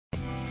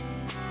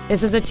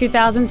This is a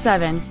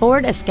 2007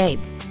 Ford Escape.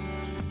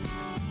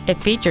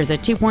 It features a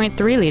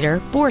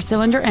 2.3-liter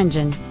four-cylinder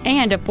engine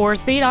and a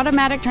 4-speed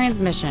automatic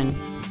transmission.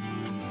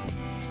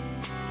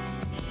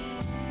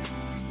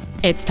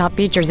 Its top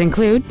features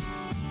include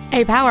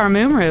a power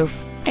moonroof,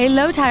 a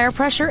low tire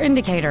pressure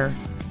indicator,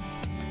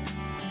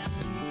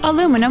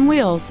 aluminum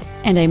wheels,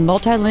 and a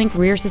multi-link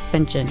rear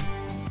suspension.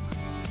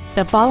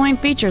 The following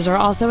features are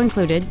also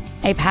included: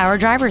 a power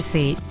driver's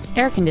seat,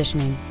 air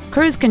conditioning,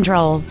 cruise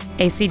control,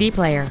 a CD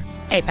player,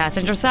 a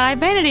passenger side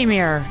vanity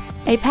mirror,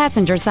 a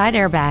passenger side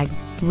airbag,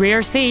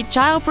 rear seat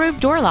child-proof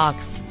door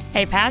locks,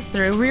 a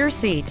pass-through rear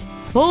seat,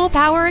 full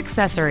power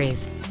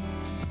accessories.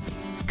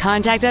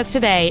 Contact us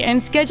today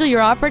and schedule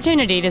your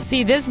opportunity to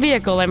see this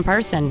vehicle in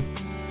person.